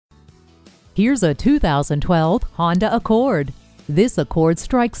Here's a 2012 Honda Accord. This Accord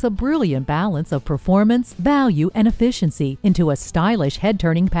strikes a brilliant balance of performance, value, and efficiency into a stylish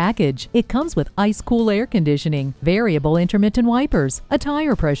head-turning package. It comes with ice-cool air conditioning, variable intermittent wipers, a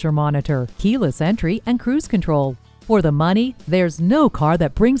tire pressure monitor, keyless entry, and cruise control. For the money, there's no car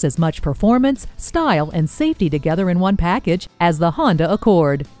that brings as much performance, style, and safety together in one package as the Honda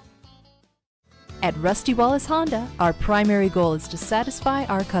Accord. At Rusty Wallis Honda, our primary goal is to satisfy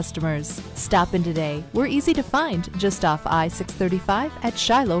our customers. Stop in today. We're easy to find just off I-635 at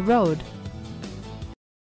Shiloh Road.